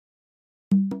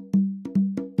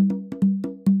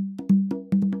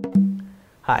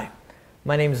Hi,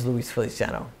 my name is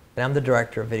Feliciano, and I'm the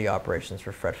Director of Video Operations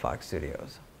for Fred Fox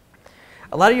Studios.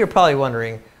 A lot of you are probably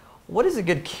wondering, what is a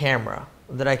good camera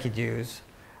that I could use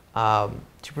to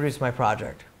produce my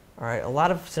project? All right, a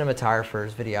lot of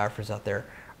cinematographers, videographers out there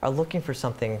are looking for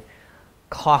something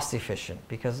cost efficient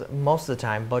because most of the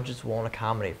time budgets won't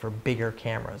accommodate for bigger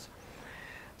cameras.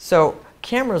 So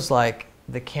cameras like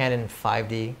the Canon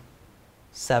 5D,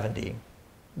 7D,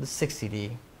 the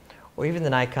 60D, or even the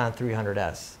Nikon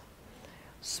 300S.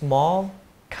 Small,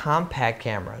 compact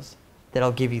cameras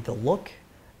that'll give you the look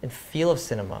and feel of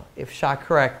cinema if shot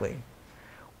correctly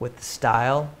with the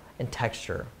style and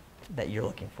texture that you're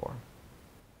looking for.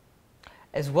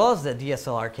 As well as the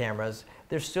DSLR cameras,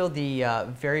 there's still the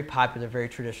very popular, very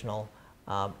traditional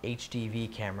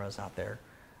HDV cameras out there.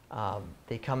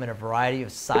 They come in a variety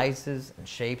of sizes and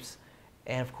shapes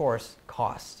and, of course,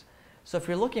 cost. So if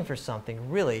you're looking for something,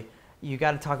 really, you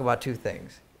got to talk about two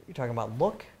things. You're talking about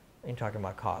look and you're talking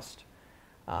about cost.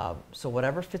 So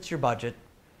whatever fits your budget,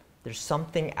 there's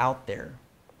something out there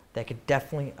that could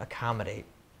definitely accommodate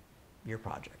your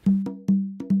project.